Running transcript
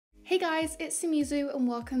Hey guys, it's Simuzo and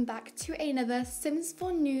welcome back to another Sims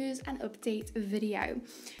 4 news and update video.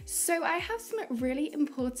 So I have some really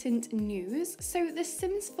important news. So The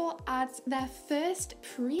Sims 4 adds their first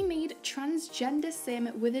pre-made transgender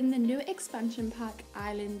sim within the new expansion pack,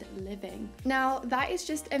 Island Living. Now that is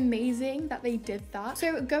just amazing that they did that.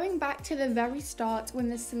 So going back to the very start when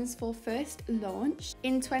The Sims 4 first launched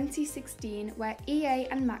in 2016, where EA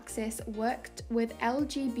and Maxis worked with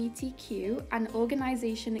LGBTQ and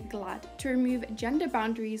organization GLAD to remove gender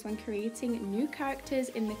boundaries when creating new characters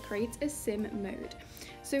in the Create a Sim mode.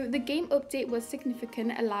 So the game update was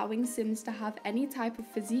significant, allowing Sims to have any type of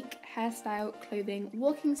physique, hairstyle, clothing,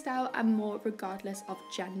 walking style, and more regardless of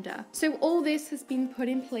gender. So all this has been put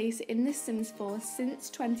in place in The Sims 4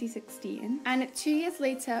 since 2016. And 2 years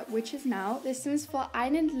later, which is now, The Sims 4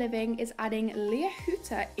 Island Living is adding Leah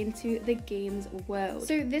Hooter into the game's world.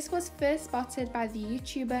 So this was first spotted by the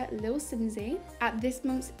YouTuber Lil Simsy at this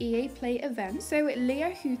month's EA Play event. So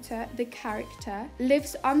Leah Hooter, the character,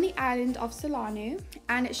 lives on the island of Solano,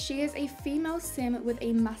 and she is a female sim with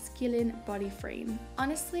a masculine body frame.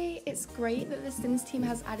 Honestly, it's great that the Sims team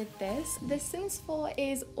has added this. The Sims 4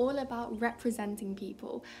 is all about representing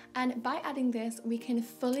people, and by adding this, we can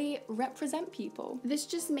fully represent people. This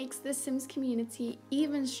just makes the Sims community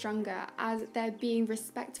even stronger, as they're being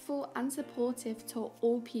respectful and supportive to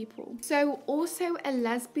all people. So also a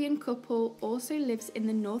lesbian couple also lives in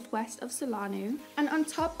the northwest of Solano, and on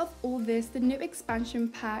top of all this, the new expansion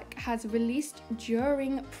pack has released during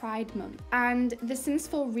Pride Month, and The Sims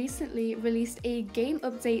 4 recently released a game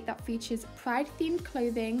update that features Pride-themed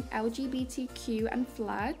clothing, LGBTQ and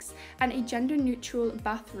flags, and a gender-neutral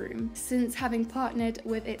bathroom, since having partnered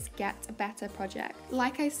with its Get Better project.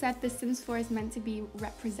 Like I said, The Sims 4 is meant to be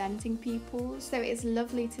representing people, so it's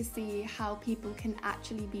lovely to see how people can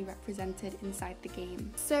actually be represented inside the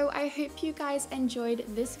game. So I hope you guys enjoyed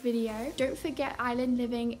this video. Don't forget Island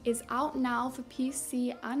Living is out now for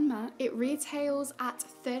PC and Mac. It retails at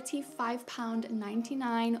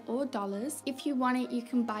 £35.99 or dollars. If you want it, you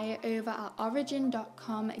can buy it over at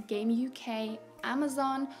origin.com, Game UK,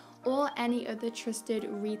 Amazon, or any other trusted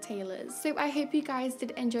retailers. So I hope you guys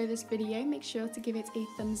did enjoy this video. Make sure to give it a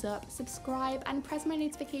thumbs up, subscribe, and press my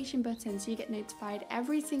notification button so you get notified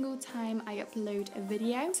every single time I upload a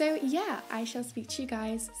video. So yeah, I shall speak to you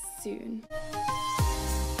guys soon.